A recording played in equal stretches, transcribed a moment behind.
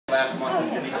Last month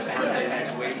is Denise's birthday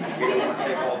next week. We don't want to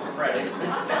take all the credit.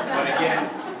 But again,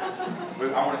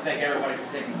 I want to thank everybody for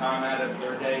taking time out of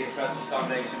their day, especially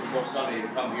Sunday, Super Bowl Sunday, to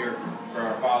come here for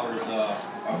our father's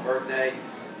birthday.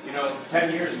 You know,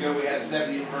 10 years ago we had a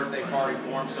 70th birthday party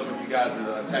for him. Some of you guys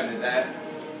attended that.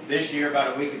 This year,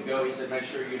 about a week ago, he said, make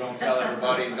sure you don't tell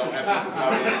everybody and don't have people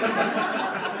come in.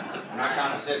 And I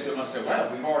kind of said to him, I said, well,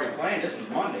 we've already planned. This was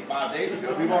Monday, 5 days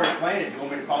ago. We've already planned it. Do you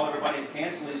want me to call everybody and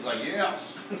cancel? He's like,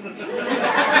 yes. The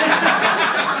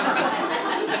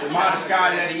modest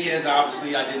guy that he is,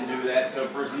 obviously, I didn't do that. So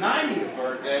for his 90th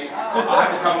birthday, I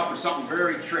had to come up with something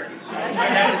very tricky. So we're going to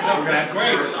have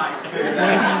to figure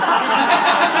that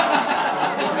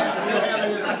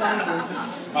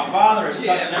out. My father has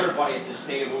touched everybody at this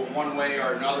table one way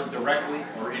or another, directly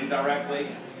or indirectly.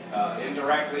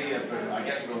 Indirectly, I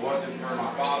guess if it wasn't for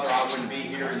my father, I wouldn't be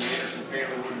here, and the Anderson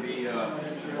family wouldn't be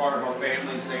part of our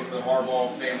family. Same for the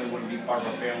Harbaugh family wouldn't be part of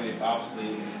our family if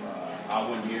obviously I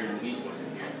wasn't here and Denise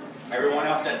wasn't here. Everyone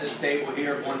else at this table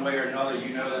here, one way or another,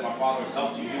 you know that my father has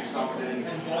helped you do something.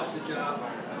 And boss the job.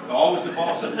 Always the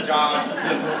boss of the job.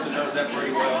 Cliff Wilson knows that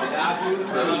pretty well.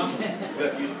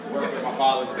 Cliff, you work with my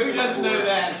father. Who doesn't know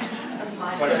that?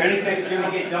 But if anything's going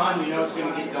to get done, you know it's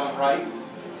going to get done right.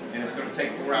 And it's going to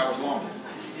take 4 hours longer.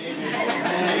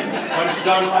 But it's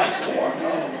done right.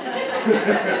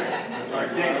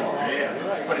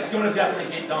 Yeah. But it's going to definitely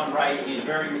get done right. He's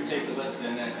very meticulous,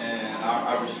 and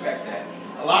I respect that.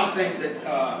 A lot of things that,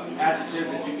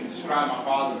 adjectives that you can describe my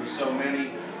father, there's so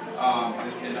many.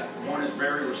 And one is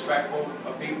very respectful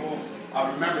of people.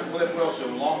 I remember Cliff Wilson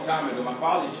a long time ago. My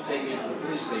father used to take me to the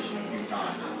police station a few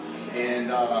times.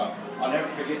 And I'll never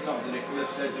forget something that Cliff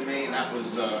said to me, and that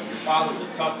was, your father's a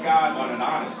tough guy, but an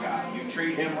honest guy. You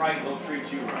treat him right, he'll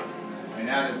treat you right. And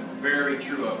that is very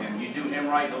true of him. You do him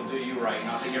right, he'll do you right.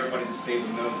 And I think everybody at this table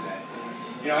knows that.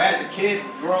 You know, as a kid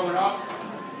growing up,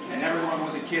 and everyone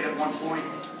was a kid at one point,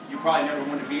 you probably never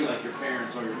want to be like your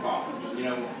parents or your fathers. You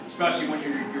know, especially when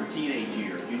you're in your teenage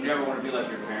years. You never want to be like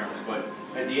your parents. But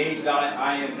at the age that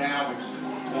I am now, which is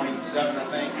 27, I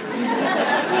think.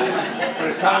 But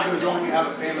as time goes on, you have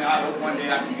a family. I hope one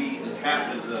day I can be as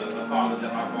happy as the father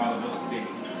that my father was to be,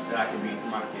 that I can be to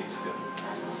my kids too.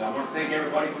 So I want to thank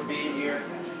everybody for being here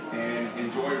and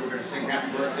enjoy. We're going to sing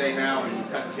Happy Birthday now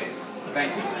and cut the cake.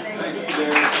 Thank you. Thank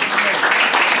you.